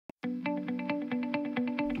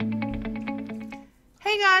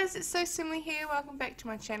Hey guys, it's SoSimley here, welcome back to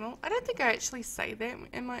my channel. I don't think I actually say that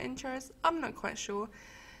in my intros, I'm not quite sure.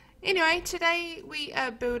 Anyway, today we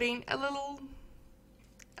are building a little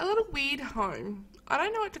weird home. I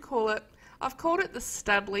don't know what to call it. I've called it the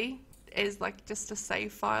STUDLEY as like just a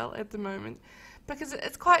save file at the moment because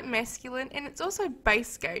it's quite masculine and it's also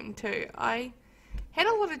base game too. I had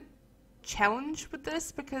a lot of challenge with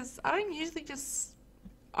this because I don't usually just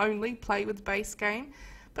only play with base game.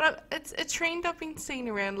 But it's a trend I've been seeing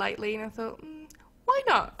around lately, and I thought, why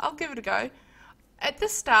not? I'll give it a go. At the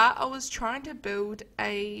start, I was trying to build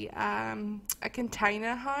a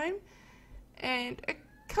container home, and it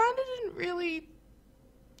kind of didn't really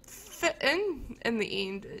fit in the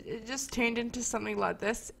end. It just turned into something like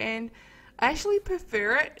this, and I actually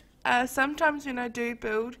prefer it. Sometimes when I do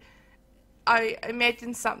build, I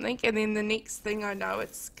imagine something, and then the next thing I know,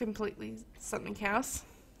 it's completely something else.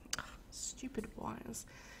 Stupid wires.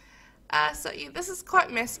 So yeah, this is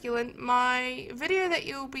quite masculine. My video that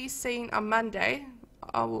you'll be seeing on Monday,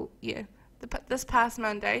 this past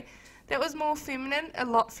Monday, that was more feminine, a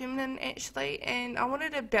lot feminine actually, and I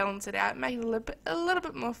wanted to balance it out, make it a little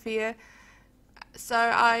bit more fair. So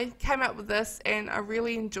I came up with this, and I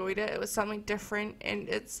really enjoyed it. It was something different, and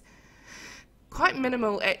it's quite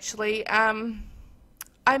minimal actually. I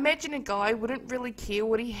imagine a guy wouldn't really care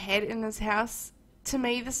what he had in his house. To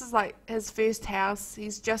me, this is like his first house.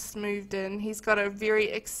 He's just moved in. He's got a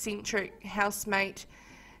very eccentric housemate,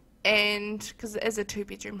 and because it is a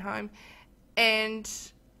 2-bedroom home, and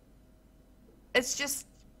it's just,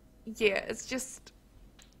 yeah, it's just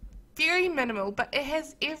very minimal, but it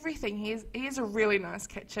has everything. He has a really nice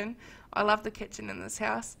kitchen. I love the kitchen in this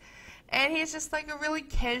house, and he has just like a really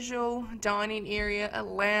casual dining area, a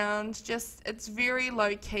lounge. Just, it's very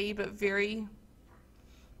low key, but very,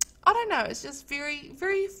 I don't know, it's just very,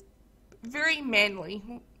 very, very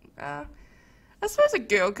manly. I suppose a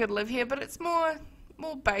girl could live here, but it's more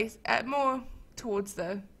towards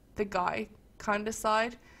the guy kind of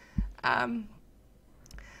side. I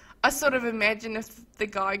sort of imagine if the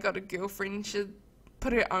guy got a girlfriend, she'd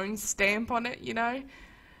put her own stamp on it, you know.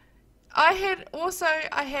 I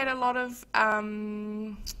had a lot of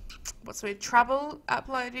trouble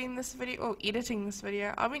uploading this video or editing this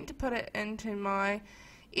video. I went to put it into my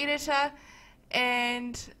editor,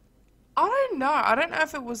 and I don't know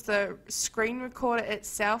if it was the screen recorder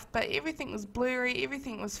itself, but everything was blurry,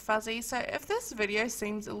 everything was fuzzy. So if this video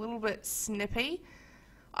seems a little bit snippy,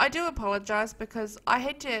 I do apologize because I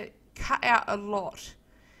had to cut out a lot,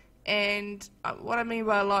 and what I mean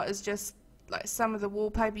by a lot is just like some of the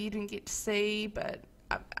wallpaper you didn't get to see, but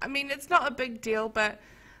I mean, it's not a big deal, but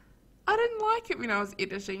I didn't like it when I was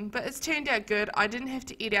editing, but it's turned out good. I didn't have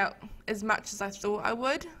to edit out as much as I thought I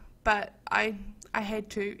would, but I had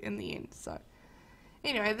to in the end. So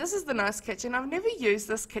anyway, this is the nice kitchen. I've never used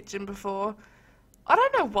this kitchen before. I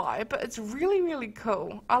don't know why, but it's really, really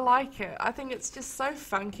cool. I like it. I think it's just so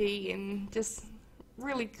funky and just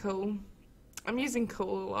really cool. I'm using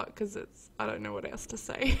cool a lot because it's, I don't know what else to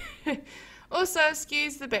say. Also,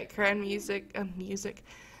 excuse the background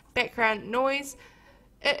background noise.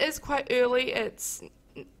 It is quite early. It's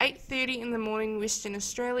 8:30 in the morning Western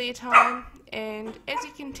Australia time, and as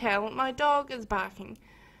you can tell, my dog is barking.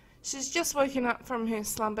 She's just woken up from her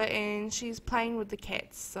slumber and she's playing with the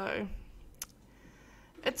cats, so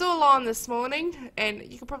it's all on this morning, and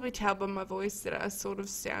you can probably tell by my voice that I sort of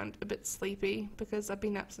sound a bit sleepy because I've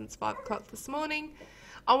been up since 5 o'clock this morning.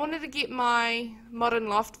 I wanted to get my Modern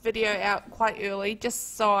Loft video out quite early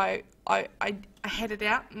just so I had it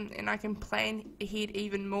out and I can plan ahead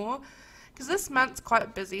even more, because this month's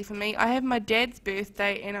quite busy for me. I have my dad's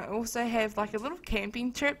birthday, and I also have like a little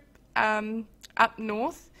camping trip up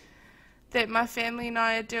north that my family and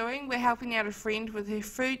I are doing. We're helping out a friend with her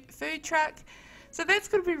food truck, so that's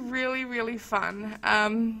going to be really, really fun.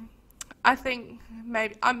 I think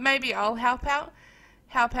maybe I'll help out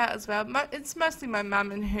as well. It's mostly my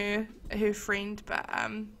mum and her friend, but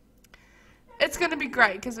it's going to be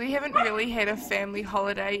great because we haven't really had a family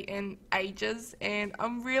holiday in ages, and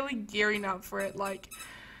I'm really gearing up for it. Like,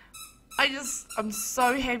 I'm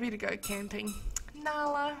so happy to go camping.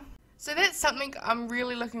 Nala. So that's something I'm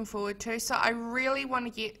really looking forward to. So I really want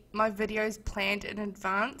to get my videos planned in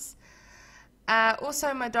advance.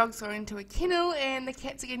 Also, my dog's going to a kennel, and the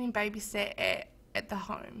cats are getting babysat at the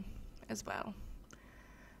home as well.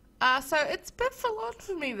 So it's a bit full on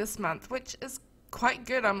for me this month, which is quite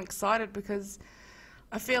good. I'm excited because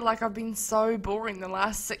I feel like I've been so boring the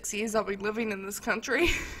last 6 years I've been living in this country.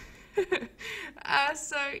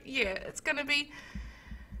 So yeah, it's gonna be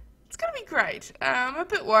it's going to be great. I'm a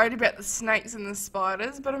bit worried about the snakes and the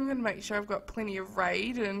spiders, but I'm going to make sure I've got plenty of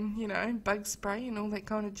Raid and, you know, bug spray and all that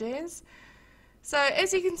kind of jazz. So,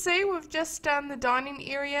 as you can see, we've just done the dining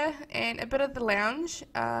area and a bit of the lounge.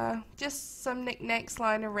 Just some knickknacks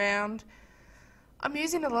lying around. I'm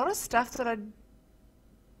using a lot of stuff that I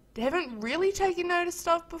haven't really taken notice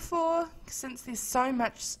of before, since there's so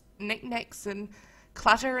much knickknacks and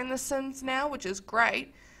clutter in The Sims now, which is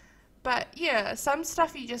great. But yeah, some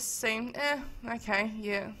stuff you just seem, okay,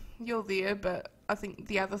 yeah, you're there, but I think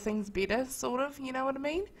the other thing's better, sort of, you know what I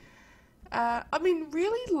mean? I've been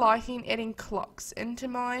really liking adding clocks into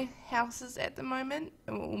my houses at the moment,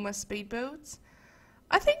 all my speed builds.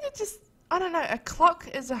 I think it just, I don't know, a clock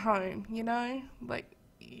is a home, you know? Like,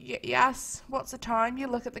 yes, what's the time? You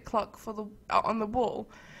look at the clock for the on the wall.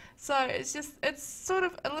 So it's just, it's sort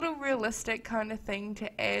of a little realistic kind of thing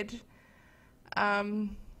to add.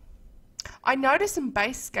 I notice in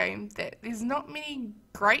base game that there's not many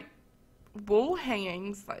great wall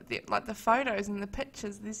hangings like the photos and the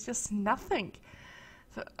pictures. There's just nothing.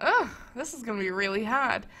 So, this is going to be really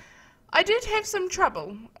hard. I did have some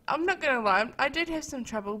trouble. I'm not going to lie, I did have some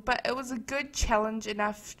trouble, but it was a good challenge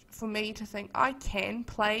enough for me to think I can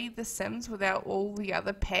play The Sims without all the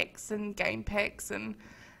other packs and game packs and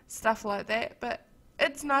stuff like that. But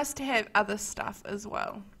it's nice to have other stuff as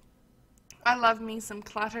well. I love me some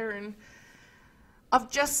clutter, and I've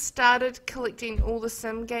just started collecting all the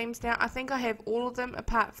Sim games now. I think I have all of them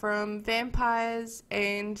apart from Vampires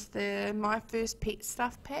and the My First Pet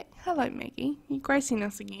stuff pack. Hello Maggie, you're gracing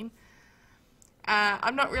us again.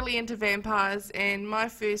 I'm not really into Vampires, and My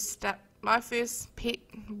First Pet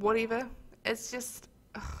whatever. It's just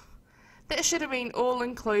that should have been all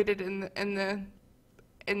included in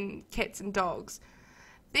cats and dogs.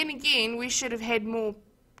 Then again, we should have had more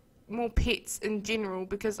pets in general,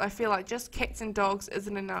 because I feel like just cats and dogs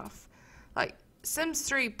isn't enough. Like, Sims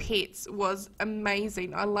 3 pets was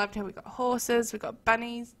amazing. I loved how we got horses, we got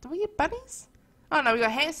bunnies. Did we get bunnies? Oh no, we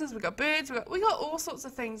got hamsters, we got birds, we got all sorts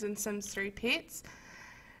of things in Sims 3 pets.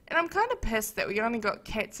 And I'm kind of pissed that we only got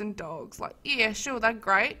cats and dogs. Like, yeah, sure, they're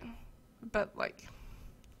great, but like,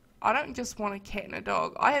 I don't just want a cat and a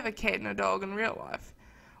dog. I have a cat and a dog in real life.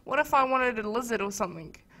 What if I wanted a lizard or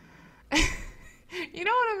something? You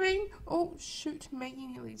know what I mean? Oh, shoot, Maggie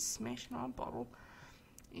nearly smashed my bottle.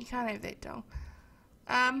 You can't have that, doll.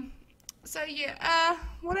 So yeah,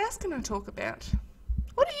 what else can I talk about?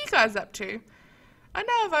 What are you guys up to? I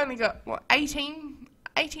know I've only got, what, 18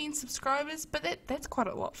 subscribers, but that's quite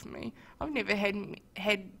a lot for me. I've never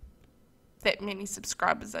had that many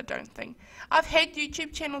subscribers, I don't think. I've had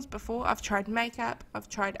YouTube channels before. I've tried makeup, I've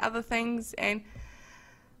tried other things, and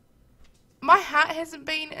my heart hasn't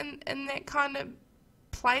been in that kind of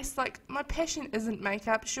place. Like, my passion isn't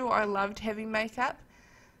makeup. Sure, I loved having makeup,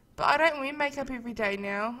 but I don't wear makeup every day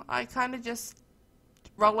now. I kind of just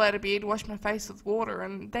roll out of bed, wash my face with water,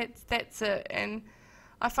 and that's it. And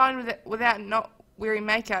I find without not wearing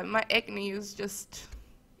makeup, my acne is just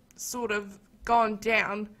sort of gone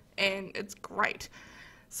down, and it's great.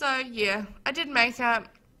 So yeah, I did makeup,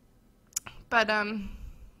 but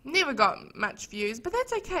never got much views, but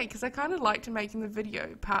that's okay, because I kind of liked making the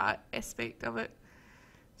video part aspect of it.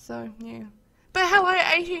 So yeah. But hello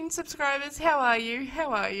 18 subscribers, how are you? How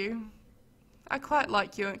are you? I quite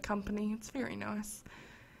like your company, it's very nice.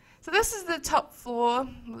 So this is the top floor,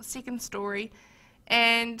 the second story,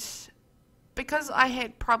 and because I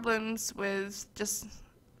had problems with just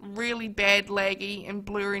really bad laggy and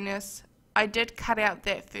blurriness, I did cut out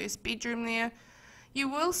that first bedroom there. You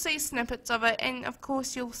will see snippets of it, and of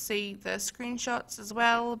course you'll see the screenshots as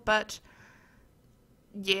well, but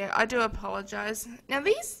yeah, I do apologise. Now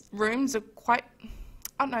these rooms are quite,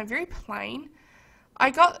 I don't know, very plain. I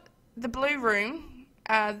got the blue room,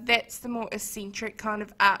 that's the more eccentric kind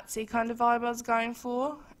of artsy kind of vibe I was going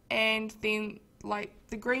for, and then like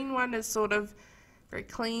the green one is sort of very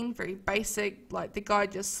clean, very basic, like the guy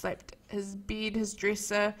just slapped his bed, his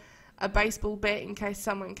dresser, a baseball bat in case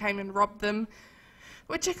someone came and robbed them.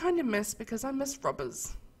 Which I kind of miss, because I miss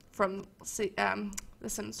robbers from The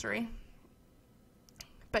Sims 3.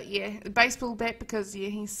 But yeah, the baseball bat, because yeah,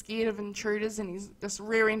 he's scared of intruders and he's just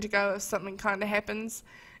rearing to go if something kind of happens.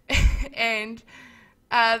 And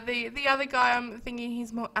the other guy, I'm thinking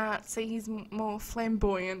he's more artsy, he's more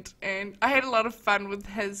flamboyant, and I had a lot of fun with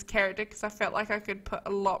his character because I felt like I could put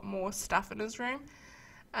a lot more stuff in his room.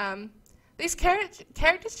 These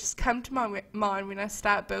characters just come to my mind when I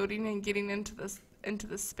start building and getting into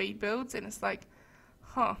the speed builds, and it's like,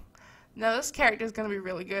 huh, no, this character is going to be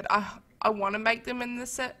really good. I want to make them in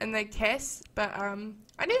the cast, but I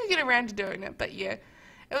never get around to doing it. But yeah,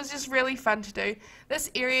 it was just really fun to do. This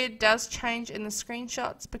area does change in the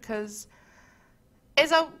screenshots because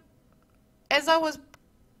as I was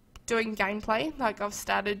doing gameplay, like I've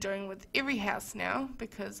started doing with every house now,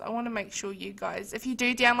 because I want to make sure you guys, if you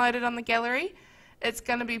do download it on the gallery, it's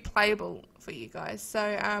going to be playable for you guys.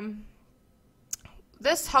 So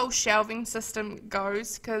this whole shelving system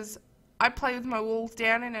goes because I play with my walls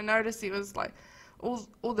down, and I noticed it was like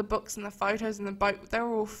all the books and the photos and the boat, they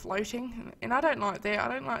were all floating, and I don't like that. I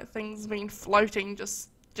don't like things being floating just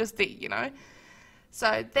there, you know.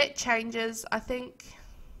 So that changes. I think,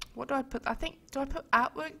 what do I put? Do I put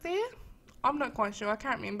artwork there? I'm not quite sure. I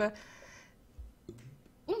can't remember.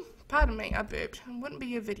 Pardon me, I burped. It wouldn't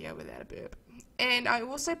be a video without a burp. And I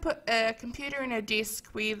also put a computer and a desk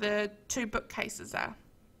where the 2 bookcases are.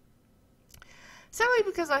 Simply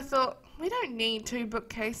because I thought, we don't need 2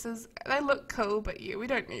 bookcases. They look cool, but yeah, we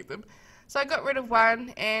don't need them. So I got rid of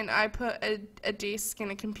one, and I put a desk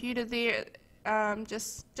and a computer there,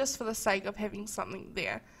 just for the sake of having something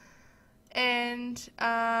there. And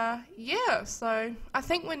yeah, so I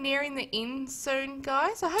think we're nearing the end soon,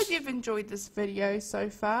 guys. I hope you've enjoyed this video so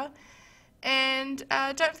far. And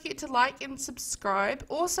don't forget to like and subscribe.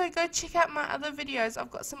 Also, go check out my other videos.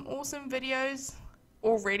 I've got some awesome videos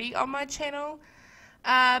already on my channel.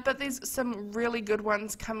 But there's some really good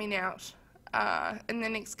ones coming out in the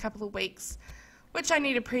next couple of weeks, which I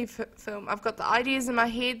need to pre-film. I've got the ideas in my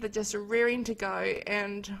head that just are rearing to go,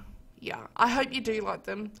 and yeah, I hope you do like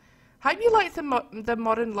them. Hope you like the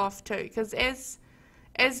modern loft too, because as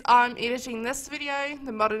I'm editing this video,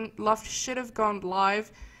 the modern loft should have gone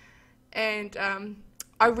live, and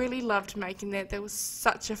I really loved making that. That was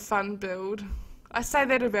such a fun build. I say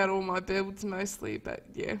that about all my builds mostly, but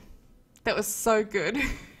yeah. That was so good.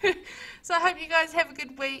 So I hope you guys have a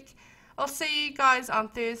good week. I'll see you guys on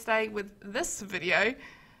Thursday with this video.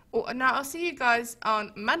 Or no, I'll see you guys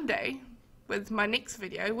on Monday with my next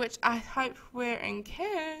video, which I hope we're in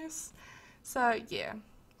chaos. So yeah.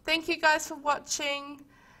 Thank you guys for watching,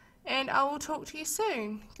 and I will talk to you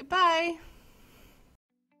soon. Goodbye.